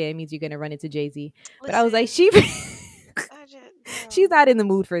was gonna say it means you're gonna run into Jay-Z, but I was like, Listen, she I just she's no. not in the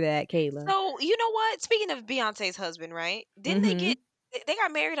mood for that, Kayla. So you know what? Speaking of Beyonce's husband, right? Didn't they Mhm. get they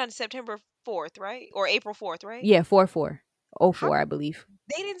got married on September 4th, right? Or April 4th, right? Yeah, 44. Oh How 4, I believe.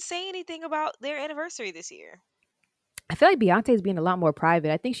 they didn't say anything about their anniversary this year? I feel like Beyonce's being a lot more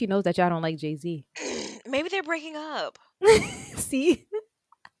private. I think she knows that y'all don't like Jay-Z. Maybe they're breaking up. See?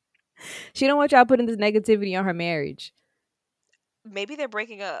 She don't want y'all putting this negativity on her marriage. Maybe they're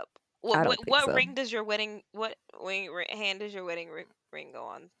breaking up. What I what don't think what so. ring does your wedding hand does your wedding ring go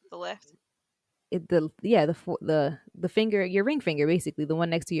on? The left? The finger, your ring finger, basically the one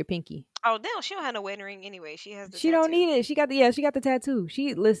next to your pinky. Oh no, she don't have no wedding ring anyway. She has the She don't tattoo. need it. She got the tattoo.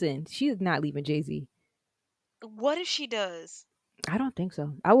 She's not leaving Jay-Z. What if she does? I don't think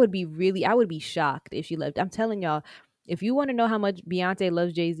so. I would be shocked if she left. I'm telling y'all, if you want to know how much Beyonce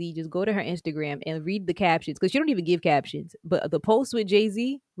loves Jay-Z, just go to her Instagram and read the captions, because she don't even give captions. But the post with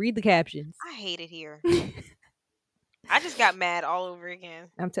Jay-Z, read the captions. I hate it here. I just got mad all over again.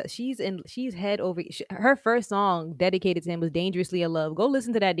 She's head over. Her first song dedicated to him was "Dangerously in Love." Go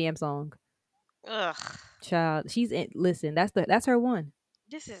listen to that damn song, Ugh, child. Listen. That's her one.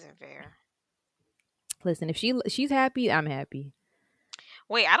 this isn't fair. Listen, if she's happy, I'm happy.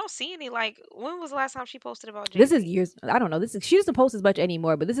 Wait, I don't see any. Like, when was the last time she posted about Jay This is Z? years. I don't know. She doesn't post as much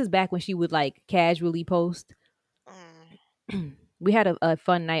anymore, but this is back when she would like casually post. Mm, We had a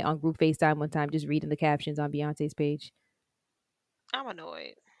fun night on group FaceTime one time, just reading the captions on Beyonce's page. I'm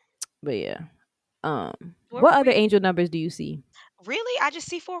annoyed. But yeah. Where What were other we? angel numbers do you see? Really? I just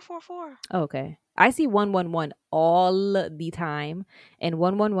see 444. Okay. I see 111 all the time. And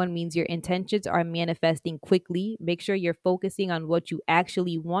 111 means your intentions are manifesting quickly. Make sure you're focusing on what you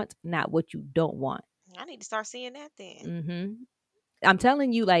actually want, not what you don't want. I need to start seeing that then. Hmm. I'm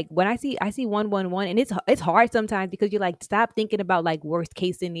telling you, like when I see 111, and it's hard sometimes because you're like, stop thinking about like worst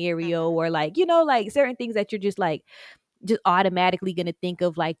case scenario, Hmm. or like, like certain things that you're just like just automatically gonna think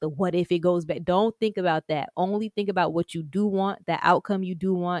of, like the what if it goes bad. Don't think about that. Only think about what you do want, the outcome you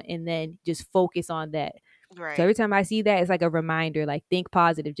do want, and then just focus on that. So Right. every time I see that, it's like a reminder, like think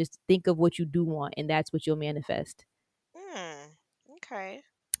positive, just think of what you do want, and that's what you'll manifest. Hmm. Okay.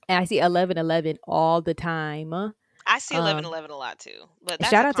 And I see 1111 all the time. I see eleven Um, eleven a lot too, but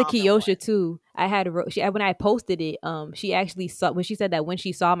that's Shout a out to common one. Kiyosha too. I had when I posted it, she actually saw when she said that when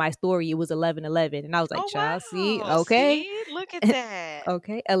she saw my story, it was 1111, and I was like, Oh "Child, see, wow. okay, See? Look at that.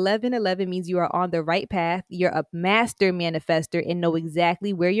 okay." 1111 means you are on the right path. You're a master manifester and know Mhm.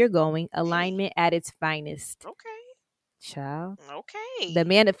 exactly where you're going. Hey. Alignment at its finest, Okay. child. The Okay.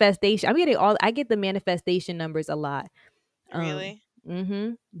 manifestation. I get the manifestation numbers a lot. Um, Really?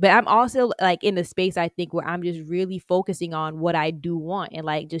 but I'm also like in the space, I think, where I'm just really focusing on what I do want, and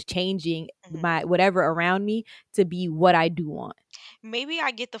like just changing Hmm. my whatever around me to be what I do want. Maybe I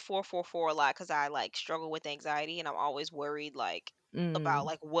get the 444 a lot because I like struggle with anxiety and I'm always worried like about Mm,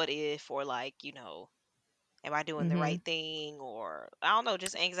 like what if or like, am I doing the mm-hmm. right thing or I don't know,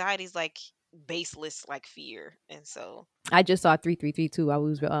 just anxiety is like baseless like fear. And so I just saw 3332. I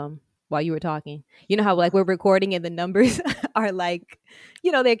was while you were talking. You know how like we're wow. recording and the numbers are like,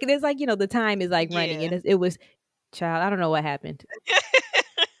 there's like, the time is like running, Yeah. and it was, child. I don't know what happened.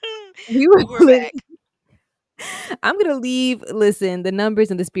 We were We're back. I'm gonna leave. Listen, the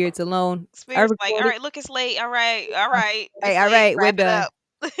numbers and the spirits alone. Our Spirit's like, all recording. right, look, it's late. All right, all right. It's All late. right, we're Wrap it done.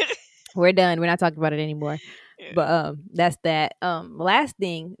 up. We're done. We're not talking about it anymore. But Yeah. that's that. Last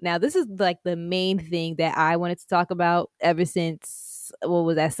thing. Now this is like the main thing that I wanted to talk about ever since, what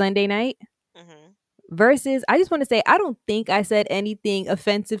was that, Sunday night? Hmm. Versus, I just want to say I don't think I said anything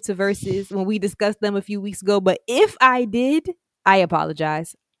offensive to verses when we discussed them a few weeks ago. But if I did, I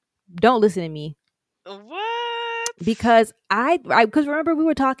apologize. Don't listen to me, What? because because remember we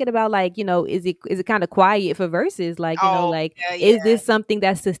were talking about, like, is it kind of quiet for verses, like, Oh, like, yeah, yeah, is this something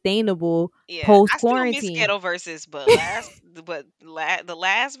that's sustainable yeah. post I still miss quarantine? ghetto verses, but the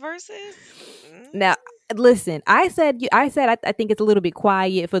last verses. Now, Mm. Listen, I think it's a little bit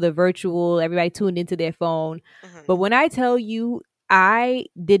quiet for the virtual. Everybody tuned into their phone. But Hmm. when I tell you, I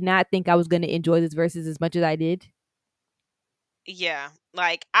did not think I was going to enjoy this versus as much as I did. Yeah,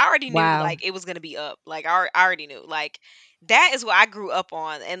 like I already knew Wow. like it was gonna be up. Like I already knew. Like that is what I grew up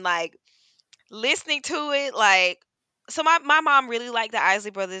on, and like listening to it, like so my mom really liked the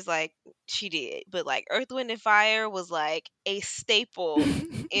Isley Brothers, like she did, but like Earth, Wind and Fire was like a staple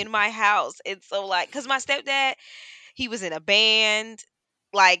in my house, and so like because my stepdad he was in a band.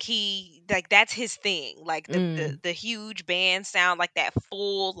 Like he like that's his thing. Like Mm. the huge band sound, like that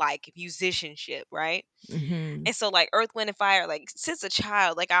full like musicianship, right? Mhm. And so like Earth, Wind and Fire, like since a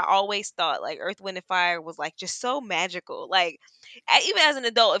child, like I always thought like Earth, Wind and Fire was like just so magical. Like even as an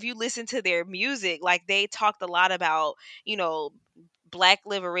adult, if you listen to their music, like they talked a lot about, you know, black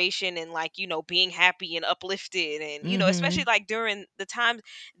liberation and like, you know, being happy and uplifted, and you know, especially Mhm. like during the times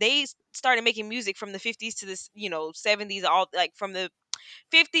they started making music from the 50s to this, you know, 70s, all like from the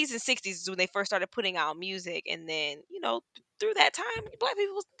 50s and 60s is when they first started putting out music, and then, you know, through that time black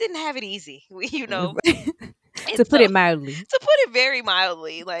people didn't have it easy. You know, and To put so it mildly. to put it very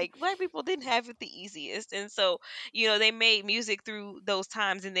mildly, like black people didn't have it the easiest. And so, you know, they made music through those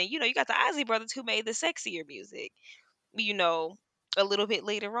times. And then, you know, you got the Isley Brothers who made the sexier music, you know, a little bit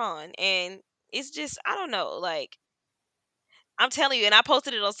later on. And it's just, I don't know, like, I'm telling you, and I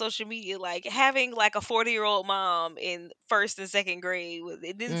posted it on social media, like having like a 40-year-old mom in first and second grade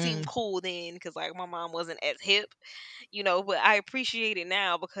it didn't seem Mm. cool then because like my mom wasn't as hip, you know, but I appreciate it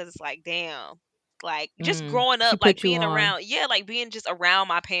now because it's like, damn, like just Mm. growing She up, like put you being on. around, yeah, like being just around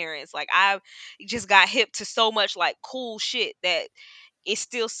my parents, like I just got hip to so much like cool shit that it's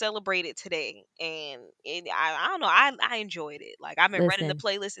still celebrated today. And I don't know, I enjoyed it. Like I've been running the Listen.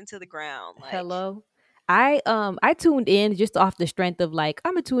 playlist into the ground, like, Hello. I tuned in just off the strength of like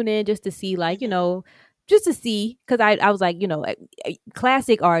I'm gonna tune in just to see like mhm, just to see because I was like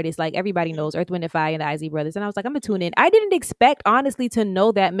classic artists like everybody mhm, knows Earth Wind and Fire and the Isley Brothers and I was like I'm gonna tune in. mhm, I didn't expect honestly to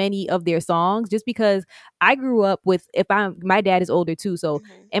know that many of their songs just because I grew up with if I'm my dad is older too so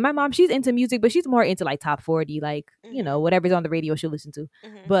mhm, and my mom she's into music but she's more into like top 40 like mhm, whatever's on the radio she'll listen to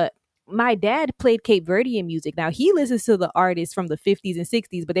mhm. but my dad played Cape Verdean music. Now he listens to the artists from the 50s and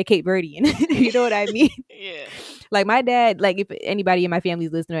 60s, but they're Cape Verdean. You know what I mean? Yeah. Like my dad, like if anybody in my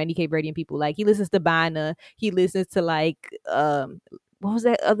family's listening or any Cape Verdean people, like he listens to Bana, he listens to like what was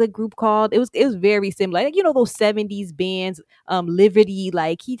that other group called? It was very similar. Like those 70s bands, Liberty,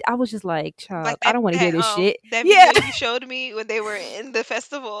 like I was just like, Like child, I that don't want to hear this shit. that Yeah. video you showed me when they were in the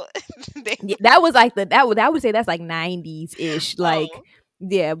festival. They Yeah, that was like I would say that's like 90s ish like oh.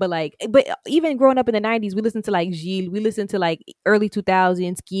 yeah but even growing up in the 90s we listened to like Gilles we listened to like early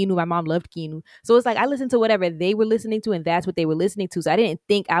 2000s Kinu my mom loved Kinu so it's like I Mhm, listened to whatever they were listening to and that's what they were listening to so I didn't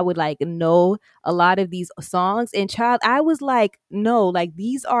think I would like know a lot of these songs and child I was like no like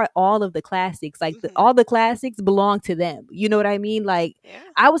these are all of the classics like mhm. all the classics belong to them you know what I mean like Yeah.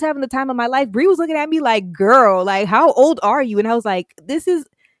 I was having the time of my life Brie was looking at me like girl like how old are you and I was like this is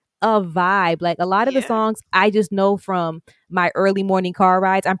a vibe. Like a lot of the Yeah. songs I just know from my early morning car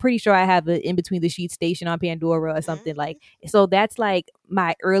rides. I'm pretty sure I have an in between the sheets station on Pandora or something Mhm. like. So that's like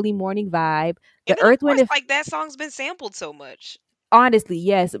my early morning vibe. And The then of Earth Wind course and like that song's been sampled so much. honestly,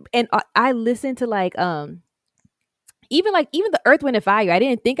 yes. And I listen to even the Earth Wind and Fire. I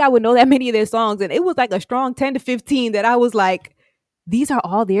didn't think I would know that many of their songs and it was like a strong 10 to 15 that I was like these are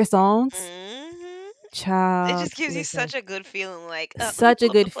all their songs. Mhm. It Child, just gives you such listen. a good feeling, like, let me Such a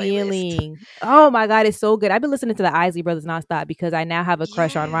pull up the good playlist. feeling. Oh my god, it's so good. I've been listening to the Isley Brothers nonstop because I now have a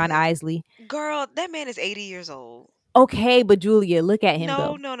crush on Ron Yes. Isley. Girl, that man is 80 years old. Okay, but Julia, look at him No,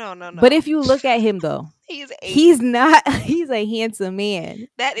 though. no, no, no, But no. if you look at him though, He is 80. he's not he's a handsome man.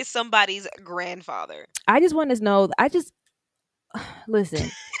 That is somebody's grandfather. I just want to know, I just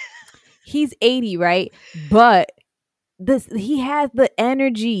listen, he's 80, right? But this he has the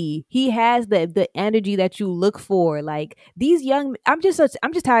energy. He has the energy that you look for. Like these young I'm just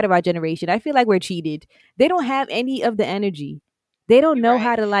tired of our generation. I feel like we're cheated. They don't have any of the energy. They don't You're know right.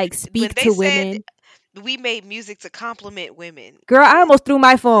 how to like When speak they to said women. we made music to compliment women, Girl, I almost threw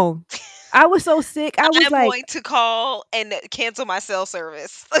my phone. I was so sick. I was I'm like, going to call and cancel my cell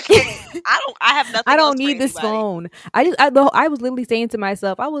service. Okay. I have I nothing else don't for need this anybody. phone. I was literally saying to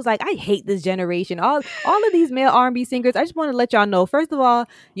myself, I was like, I hate this generation. All of these male R&B singers. I just want to let y'all know. First of all,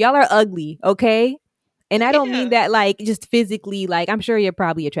 y'all are ugly, okay? And I don't mean Yeah. that like just physically. Like I'm sure you're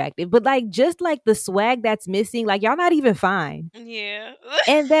probably attractive, but like just like the swag that's missing. Like y'all not even fine. Yeah.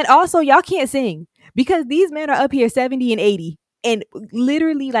 And then also y'all can't sing because these men are up here 70 and 80 and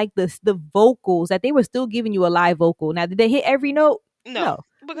literally like the vocals that they were still giving you a live vocal. Now did they hit every note? No, No.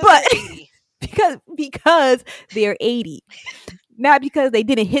 because they But were 80. because they're 80, not because they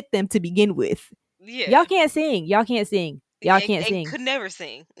didn't hit them to begin with. Y'all Yeah. can't sing. Y'all can't sing. Y'all can't And sing. could never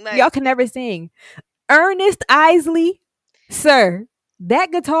sing. Y'all Like, can never sing. Ernest Isley, sir,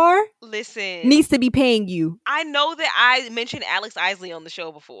 that guitar listen, needs to be paying you. I know that I mentioned Alex Isley on the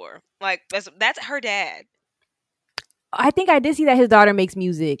show before. Like, that's her dad. I think I did see that his daughter makes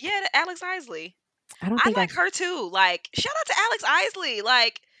music. Yeah, Alex Isley. I don't I think like I've. her too. Like, shout out to Alex Isley.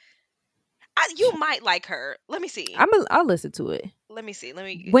 Like, you might like her. Let me see. I'll listen to it. Let me see. Let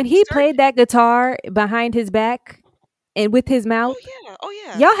me When he search. played that guitar behind his back and with his mouth, Oh yeah. Oh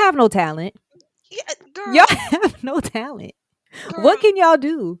yeah. y'all have no talent. Yeah, Y'all girl, have no talent. What girl, can y'all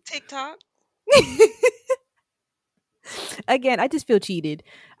do? TikTok. Again, I just feel cheated.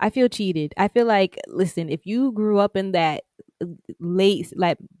 I feel cheated. I feel like, listen, if you grew up in that late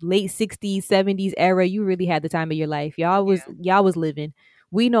 60s, 70s era, you really had the time of your life. Yeah, Y'all was living.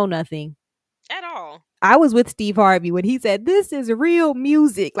 We know nothing. at all. I was with Steve Harvey when he said this is real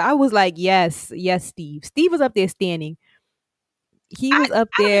music. I was like, yes, yes, Steve. Steve was up there standing. He I was up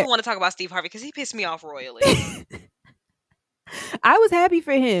I don't there. even want to talk about Steve Harvey because he pissed me off royally. I was happy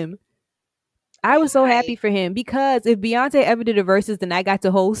for him. I was so Why? happy for him because if Beyonce ever did a verses and I got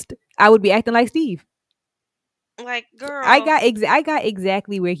to host, I would be acting like Steve. Like, girl, I got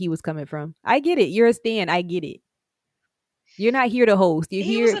exactly where he was coming from. I get it. You're a stan. I get it. You're not here to host. You're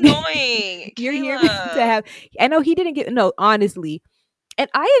he was here. annoying, You're here to Kayla. have. I know he didn't get no. Honestly, and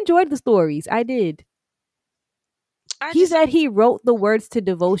I enjoyed the stories. I did. I He just, said he wrote the words to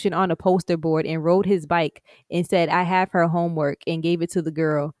devotion on a poster board and rode his bike and said, "I have her homework," and gave it to the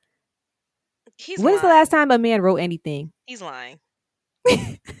girl. he's When's the last lying. time a man wrote anything? He's lying.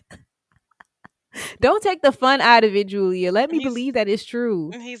 Don't take the fun out of it, Julia. Let me He's believe that it's true.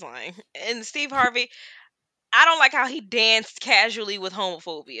 he's lying. And Steve Harvey, I don't like how he danced casually with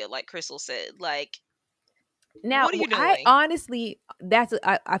homophobia, like Crystal said. Like, Now, what are you I doing? honestly,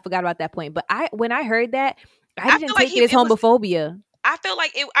 I forgot about that point, but I when I heard that, I I didn't feel like take it as it was. homophobia. I feel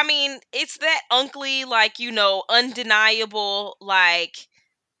like it. I mean, it's that uncly, like, undeniable, like,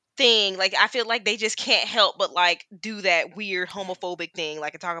 thing. Like, I feel like they just can't help but like do that weird homophobic thing,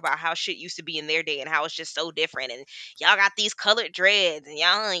 like, and talk about how shit used to be in their day and how it's just so different. And y'all got these colored dreads, and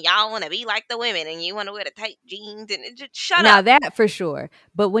y'all want to be like the women, and you want to wear the tight jeans, and just shut Now up. that for sure.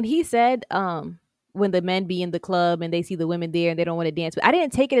 But when he said, when the men be in the club and they see the women there and they don't want to dance, I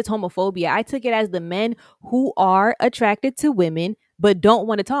didn't take it as homophobia. I took it as the men who are attracted to women but don't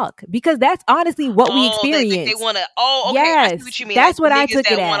want to talk because that's honestly what we Oh, they experience. want to. Oh, okay. I see Yes, what you mean. Like that's the what I niggas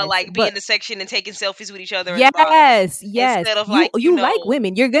took it that want to as. like be But in the section and taking selfies with each other in the bottom yes, yes. instead of You like like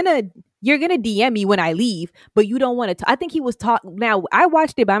women. You're gonna DM me when I leave, but you don't want to. I think he was talk. Now I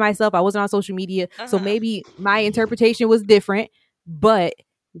watched it by myself. I wasn't on social media, uh so huh. maybe my interpretation was different. But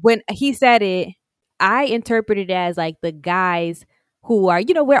when he said it, I interpreted it as like the guys who are,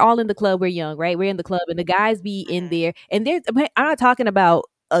 we're all in the club. We're young, right? We're in the club, and the guys be in Hmm. there. And there's, I'm not talking about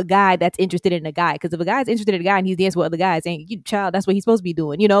a guy that's interested in a guy because if a guy's interested in a guy and he's dancing with other guys, ain't you child? That's what he's supposed to be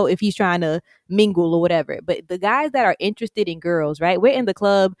doing, if he's trying to mingle or whatever. But the guys that are interested in girls, right? We're in the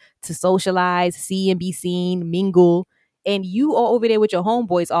club to socialize, see and be seen, mingle. And you are over there with your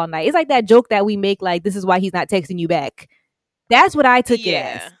homeboys all night. It's like that joke that we make, like, this is why he's not texting you back. That's what I took it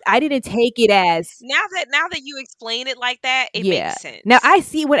as. Yeah. I didn't take it as, Now that you explain it like that, it makes yeah. Now sense. I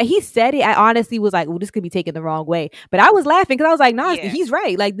see when he said it, I honestly was like, "Oh, this could be taken the wrong way." But I was laughing because I was like, "Nah, Yeah. he's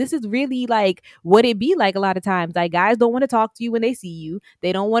right. Like this is really like what it be like a lot of times. Like guys don't want to talk to you when they see you.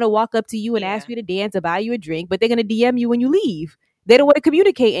 They don't want to walk up to you and Yeah. ask you to dance or buy you a drink, but they're gonna DM you when you leave. They don't want to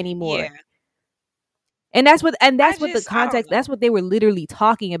communicate Yeah. anymore." And that's what the I don't context. That's know. what they were literally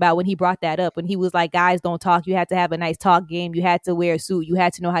talking about when he brought that up. When he was like, "Guys don't talk. You had to have a nice talk game. You had to wear a suit. You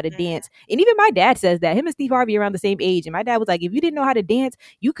had to know how to Mhm. dance." And even my dad says that. Him and Steve Harvey are around the same age, and my dad was like, "If you didn't know how to dance,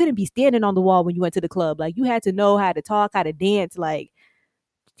 you couldn't be standing on the wall when you went to the club. Like you had to know how to talk, how to dance. Like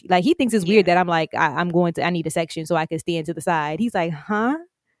he thinks it's weird Yeah. that I'm like, I need a section so I can stand to the side. He's like, huh?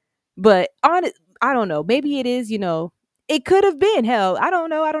 But on it, I don't know. Maybe it is, it could have been hell. I don't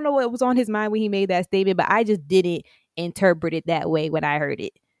know. I don't know what was on his mind when he made that statement, but I just didn't interpret it that way when I heard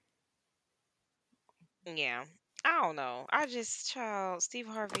it. Yeah. I don't know. I just, child, Steve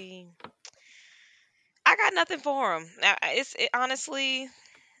Harvey. I got nothing for him. Honestly,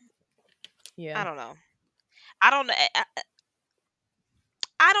 Yeah. I don't know. I don't know.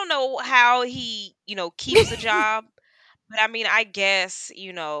 I don't know how he, keeps a job. But I mean, I guess,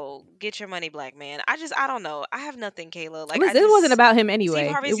 get your money, black man. I don't know. I have nothing, Kayla. Like, Listen, it wasn't about him Steve anyway.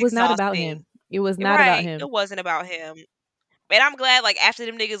 It Harvey's was not about exhausting. him. It was You're not about right. him. It wasn't about him. And I'm glad, like, after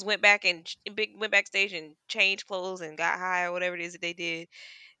them niggas went back and went backstage and changed clothes and got high or whatever it is that they did,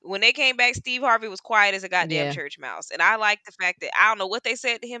 When they came back, Steve Harvey was quiet as a goddamn Yeah. church mouse. And I like the fact that I don't know what they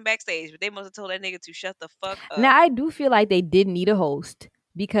said to him backstage, but they must have told that nigga to shut the fuck up. Now I do feel like they did need a host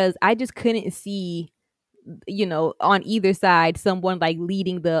because I just couldn't see, on either side someone like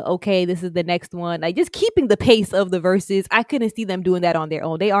leading the okay, this is the next one, like just keeping the pace of the verses. I couldn't see them doing that on their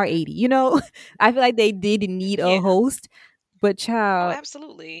own. They are 80. I feel like they did need a Yeah. host, but Oh, child,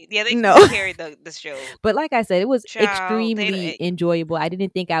 absolutely. Yeah, they no. carried the show. But like I said, it was Child, extremely enjoyable. I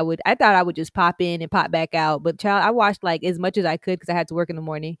didn't think I would. I thought I would just pop in and pop back out. But child, I watched like as much as I could because I had to work in the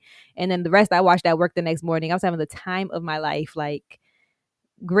morning, and then the rest I watched at work the next morning. I was having the time of my life. Like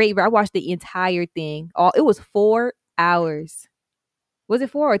great. I watched the entire thing. All it was 4 hours. Was it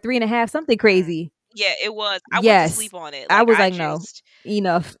 4 or 3.5? Something mm, crazy. yeah, it was. I went to Yes, sleep on it. I Like was I like, no, just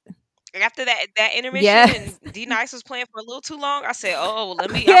enough. after that intermission Yes. and D Nice was playing for a little too long, I said, "Oh,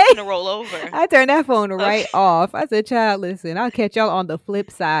 I'm Okay. finna roll over." I turned that phone right Okay. off. I said, child, listen, I'll catch y'all on the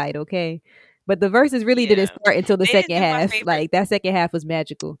flip side, okay? But the verses really didn't Yeah. start until the They didn't second do my half. favorite. Like that second half was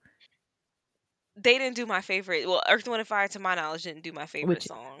magical. They didn't do my favorite. Well, Earth, Wind and Fire, to my knowledge, didn't do my favorite Which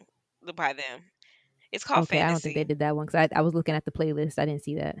song by them. It's called okay, I don't think they Fantasy. did that one because I was looking at the playlist. I didn't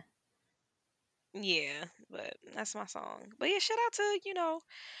see that. Yeah, but that's my song. But yeah, shout out to,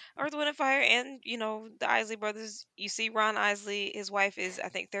 Earth, Wind and Fire and, the Isley brothers. You see Ron Isley, his wife is, I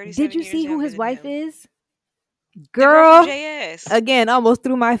think, Did 37 you years see who younger his than wife him. is? The girl from Girl, JS. again, almost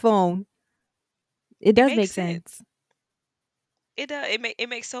threw my phone. It It does makes make sense. sense. It does. It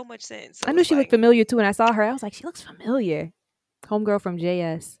makes so much sense. I So knew it's she looked like, familiar too. When I saw her, I was like, she looks familiar. Homegirl from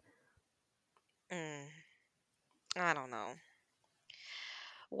JS. mm, I don't know.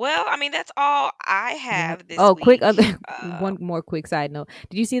 Well, I mean, that's all I Yep. have this Oh, quick week. other one more quick side note.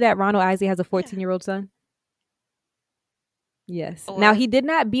 Did you see that Ronald Isley has a Yeah. 14-year-old son? Yes. Now What? he did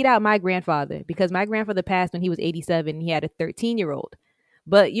not beat out my grandfather because my grandfather passed when he was 87 and he had a 13-year-old.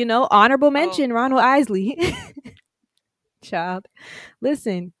 But honorable Oh, mention Ronald Isley. Child.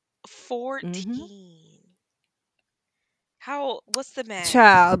 Listen. Mhm. 14. What's the math?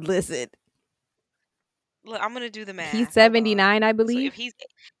 Child, listen. Look, I'm gonna do the He's math. Hold on. 79, I So if believe. he's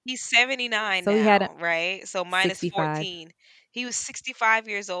 79 So he had a now, right? So minus 65. 14. He was 65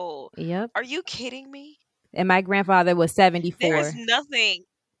 years old. Yep. Are you kidding me? And my grandfather was There is 74. nothing.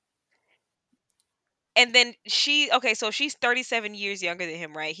 And then okay, so she's 37 years younger than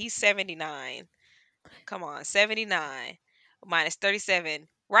him, right? He's 79. Come on, 79 minus 37.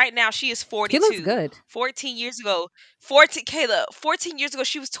 Right now she is He looks 42. good. 14 years ago, 14 Kayla, 14 years ago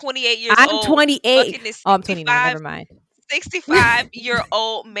she was 28 years I'm old. 28. Fucking this Oh, I'm 29. 65, Never mind.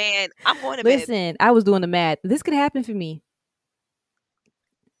 65-year-old man. I'm going to bed. Listen, I was doing the math. This could happen for me.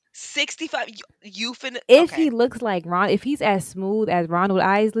 65, you finna If okay. he looks like if he's as smooth as Ronald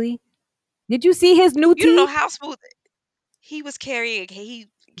Isley, did you see his new You don't know teeth? how smooth he was carrying.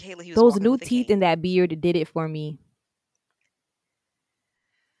 Kayla, he was Those walking new with a teeth and cane. that beard did it for me.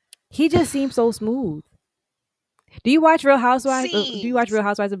 He just seems so smooth. Do you watch Real Housewives? Do you watch Seems Real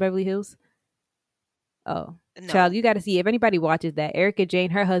Housewives of Beverly Hills? Oh, child, no. you got to see. If anybody watches that, Erica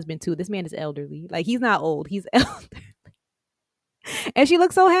Jane, her husband too. This man is elderly. Like he's not old. He's elder, and she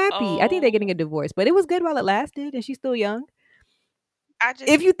looks so happy. I think they're getting a Oh, divorce, but it was good while it lasted, and she's still young. I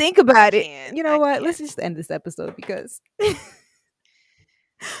If just you think I about it, can't. you know I what? can't. Let's just end this episode because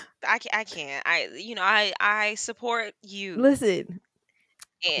I can't. I support you listen,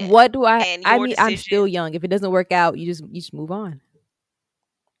 and what do I your mean, I'm still decision. young. If it doesn't work out, you just move on.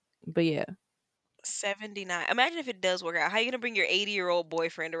 But yeah. 79. Imagine if it does work out. How you gonna bring your 80-year-old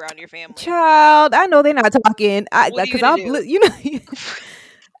boyfriend around your family? Child, I know they're not talking. I What are you because gonna I'll do?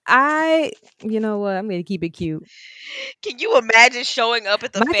 I you know what? I'm gonna keep it cute. Can you imagine showing up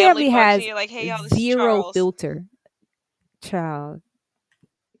at the My family family function? has You're like, hey y'all, this is zero Charles. filter. Child.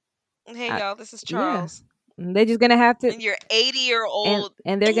 Hey I, y'all, this is yeah. Charles. They're just gonna have to And you're 80 year and old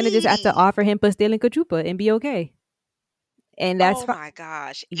and they're gonna just have to 80. offer him pastel and cachupa and be okay. And that's Oh fine. my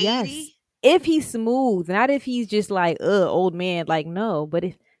gosh, Yes. 80? If he's smooth, not if he's just like, old man. Like, no. But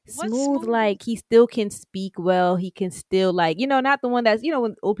if What's smooth, smooth? like he still can speak well, he can still like, not the one that's,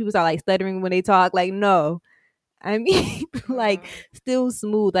 when old people start like stuttering when they talk, like, no. I mean, like Mm, still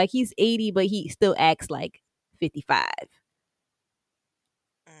smooth. Like he's 80, but he still acts like 55.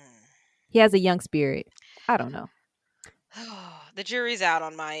 mm. He has a young spirit. I don't know. The jury's out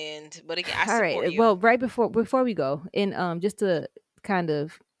on my end, but again, I All support right. you. Well, right before we go, and just to kind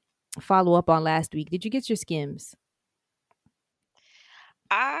of follow up on last week, did you get your skims?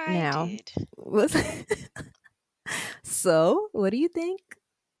 I Now, did. was so what do you think?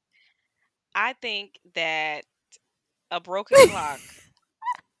 I think that a broken clock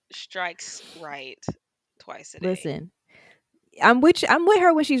strikes right twice a day. Listen, I'm with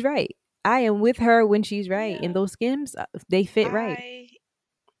her when she's right. I am with her when she's right. And Yeah. those skims, they fit right. I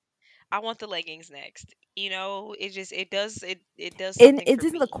I want the leggings next. You know, it does And something it for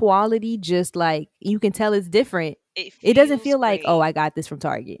isn't the me. quality just like you can tell it's different. It It doesn't feels feel like, oh, great. I got this from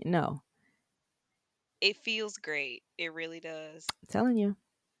Target. No, It feels great. It really does. I'm telling you.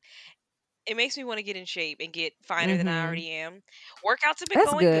 It makes me want to get in shape and get finer than I Mhm. already am. Workouts have been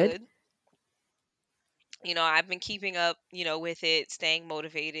That's going good. good. I've been keeping up, with it, staying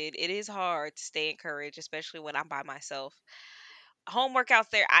motivated. It is hard to stay encouraged, especially when I'm by myself. Home workouts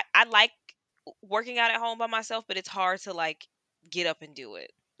there, I like working out at home by myself, but it's hard to like get up and do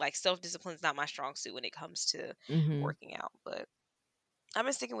it. Like self discipline is not my strong suit when it comes to Mhm. working out. But I've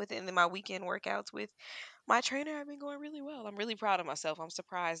been sticking with it, and then my weekend workouts with my trainer have been going really well. I'm really proud of myself. I'm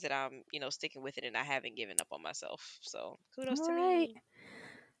surprised that I'm, sticking with it and I haven't given up on myself. So kudos All to right. me.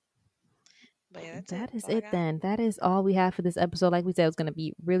 But yeah, that's it. That That's is all I it got. then. That is all we have for this episode. Like we said, it was going to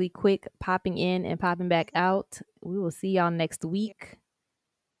be really quick, popping in and popping back Hmm. out. We will see y'all next Yeah. week.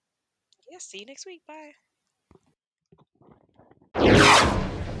 Yeah. See you next week. Bye.